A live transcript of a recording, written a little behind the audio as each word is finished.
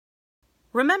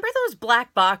Remember those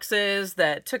black boxes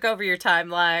that took over your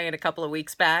timeline a couple of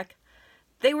weeks back?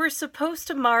 They were supposed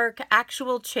to mark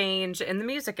actual change in the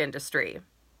music industry.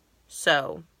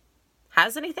 So,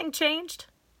 has anything changed?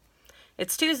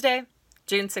 It's Tuesday,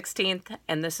 June 16th,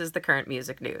 and this is the current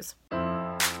music news.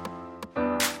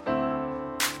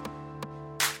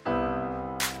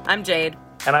 I'm Jade.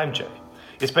 And I'm Jay.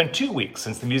 It's been 2 weeks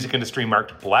since the music industry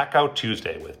marked Blackout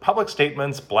Tuesday with public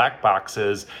statements, black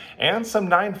boxes, and some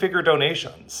nine-figure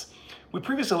donations. We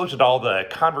previously looked at all the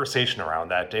conversation around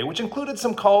that day, which included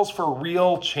some calls for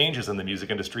real changes in the music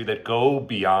industry that go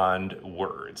beyond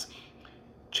words.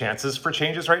 Chances for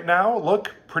changes right now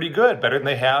look pretty good, better than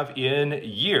they have in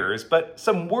years, but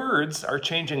some words are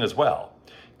changing as well.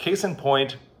 Case in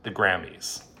point, the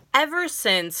Grammys. Ever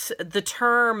since the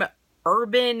term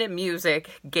urban music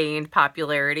gained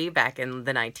popularity back in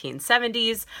the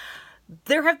 1970s,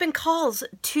 there have been calls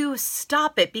to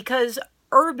stop it because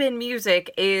urban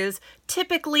music is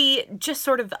typically just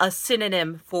sort of a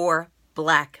synonym for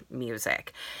black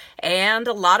music. And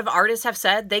a lot of artists have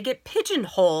said they get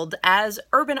pigeonholed as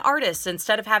urban artists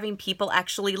instead of having people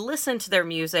actually listen to their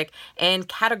music and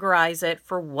categorize it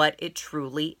for what it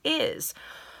truly is.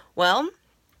 Well,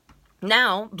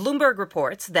 now Bloomberg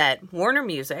reports that Warner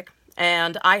Music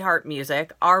and iHeart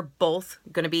Music are both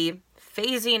going to be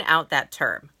phasing out that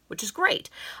term, which is great.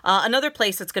 Another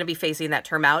place that's going to be phasing that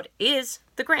term out is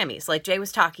the Grammys, like Jay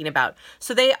was talking about.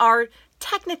 So they are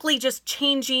technically just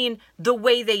changing the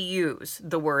way they use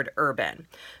the word urban.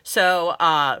 So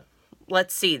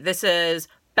let's see. This is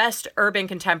Best Urban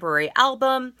Contemporary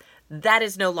Album. That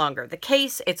is no longer the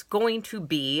case. It's going to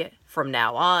be, from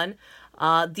now on,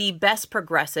 the Best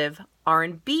Progressive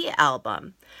R&B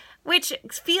Album, which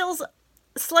feels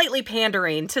slightly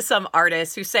pandering to some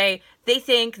artists who say they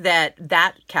think that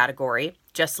that category,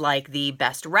 just like the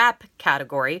best rap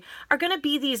category, are going to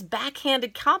be these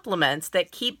backhanded compliments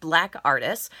that keep black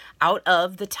artists out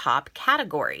of the top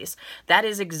categories. That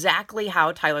is exactly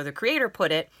how Tyler, the Creator,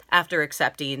 put it after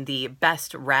accepting the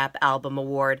Best Rap Album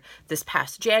Award this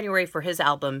past January for his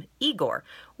album Igor,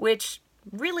 which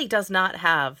really does not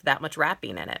have that much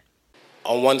rapping in it.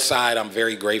 On one side, I'm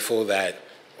very grateful that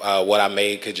what I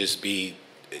made could just be,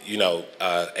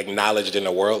 acknowledged in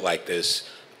a world like this.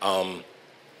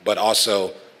 But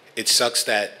also, it sucks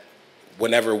that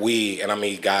whenever we, and I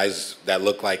mean guys that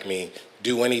look like me,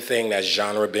 do anything that's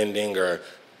genre bending or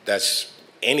that's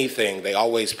anything, they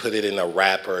always put it in a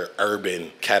rap or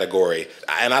urban category.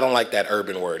 And I don't like that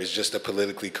urban word. It's just a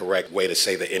politically correct way to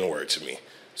say the N-word to me.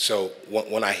 So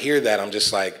when I hear that, I'm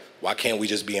just like, why can't we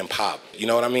just be in pop? You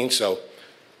know what I mean? So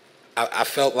I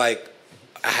felt like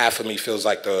half of me feels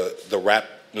like the rap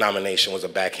nomination was a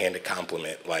backhanded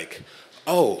compliment. Like,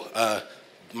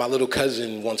 my little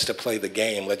cousin wants to play the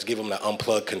game. Let's give him the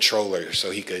unplugged controller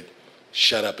so he could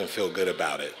shut up and feel good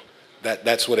about it.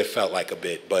 That's what it felt like a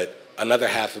bit. But another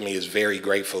half of me is very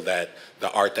grateful that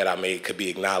the art that I made could be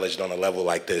acknowledged on a level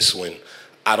like this when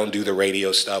I don't do the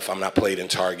radio stuff. I'm not played in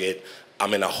Target.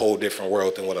 I'm in a whole different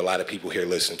world than what a lot of people here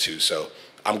listen to. So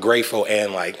I'm grateful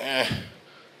and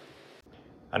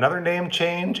Another name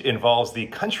change involves the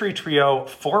country trio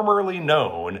formerly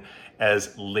known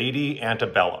as Lady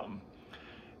Antebellum.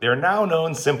 They're now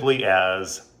known simply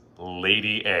as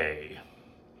Lady A.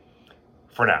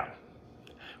 For now.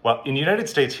 Well, in United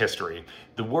States history,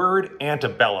 the word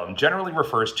antebellum generally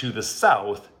refers to the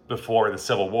South before the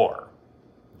Civil War.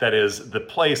 That is, the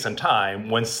place and time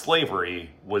when slavery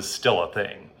was still a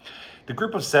thing. The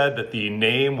group have said that the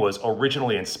name was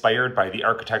originally inspired by the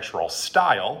architectural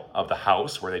style of the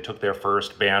house where they took their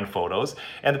first band photos,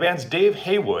 and the band's Dave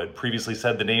Haywood previously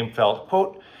said the name felt,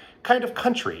 quote, kind of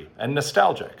country and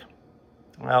nostalgic.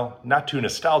 Well, not too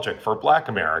nostalgic for Black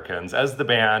Americans, as the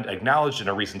band acknowledged in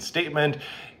a recent statement.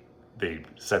 They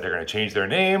said they're going to change their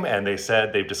name, and they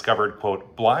said they've discovered,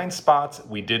 quote, blind spots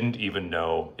we didn't even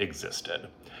know existed.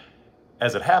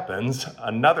 As it happens,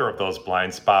 another of those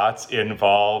blind spots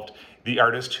involved the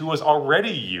artist who was already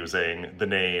using the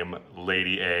name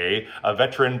Lady A, a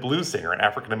veteran blues singer, an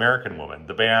African-American woman.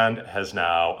 The band has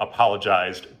now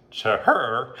apologized to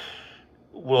her.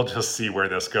 We'll just see where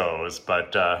this goes,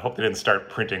 but hope they didn't start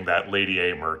printing that Lady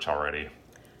A merch already.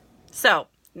 So,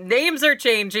 names are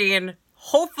changing,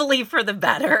 hopefully for the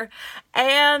better,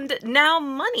 and now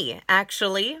money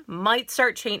actually might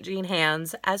start changing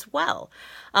hands as well.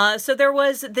 So there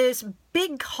was this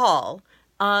big call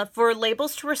for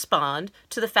labels to respond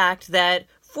to the fact that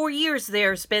for years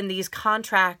there's been these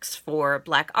contracts for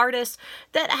Black artists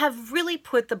that have really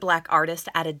put the Black artist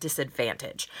at a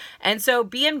disadvantage. And so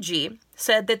BMG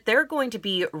said that they're going to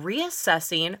be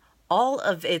reassessing all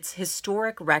of its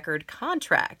historic record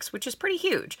contracts, which is pretty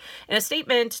huge. In a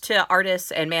statement to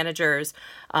artists and managers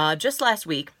just last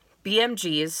week,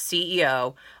 BMG's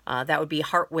CEO, that would be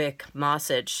Hartwig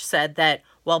Mossage, said that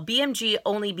while BMG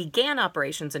only began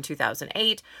operations in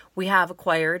 2008, we have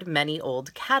acquired many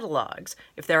old catalogs.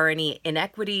 If there are any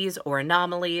inequities or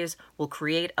anomalies, we'll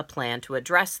create a plan to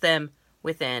address them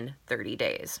within 30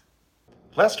 days.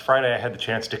 Last Friday, I had the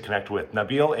chance to connect with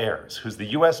Nabil Ayers, who's the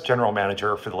U.S. General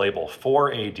Manager for the label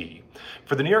 4AD.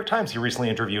 For the New York Times, he recently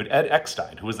interviewed Ed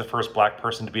Eckstein, who was the first Black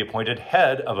person to be appointed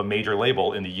head of a major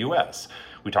label in the U.S.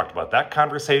 We talked about that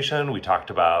conversation. We talked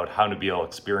about how Nabil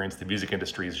experienced the music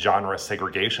industry's genre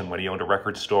segregation when he owned a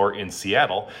record store in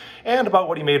Seattle, and about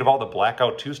what he made of all the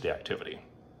Blackout Tuesday activity.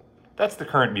 That's the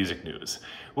current music news.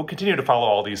 We'll continue to follow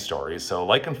all these stories, so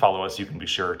like and follow us. You can be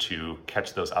sure to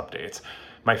catch those updates.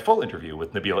 My full interview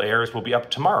with Nabil Ayers will be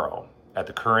up tomorrow at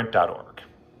thecurrent.org.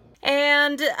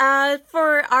 And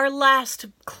for our last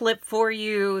clip for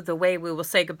you, the way we will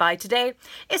say goodbye today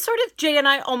is sort of Jay and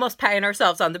I almost patting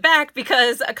ourselves on the back,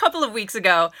 because a couple of weeks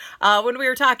ago, when we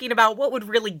were talking about what would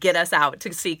really get us out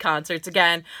to see concerts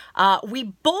again, we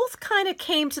both kind of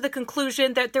came to the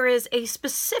conclusion that there is a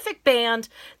specific band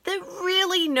that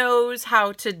really knows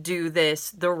how to do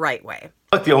this the right way.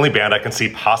 Like the only band I can see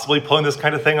possibly pulling this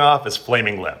kind of thing off is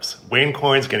Flaming Lips. Wayne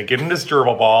Coyne's going to get in his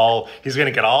gerbil ball. He's going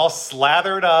to get all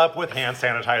slathered up with hand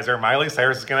sanitizer. Miley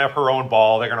Cyrus is going to have her own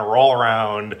ball. They're going to roll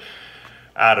around.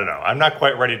 I don't know. I'm not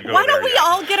quite ready to go Why there don't we yet.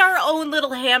 all get our own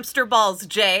little hamster balls,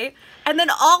 Jay? And then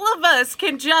all of us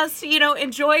can just,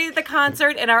 enjoy the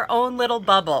concert in our own little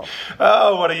bubble.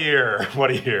 Oh, what a year.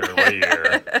 What a year. What a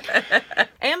year.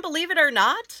 And believe it or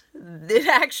not, it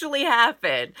actually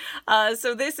happened.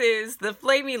 So this is the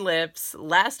Flaming Lips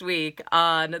last week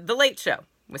on The Late Show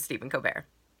with Stephen Colbert.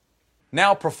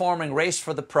 Now performing Race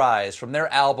for the Prize from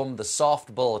their album, The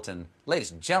Soft Bulletin.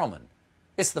 Ladies and gentlemen,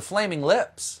 it's the Flaming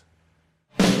Lips.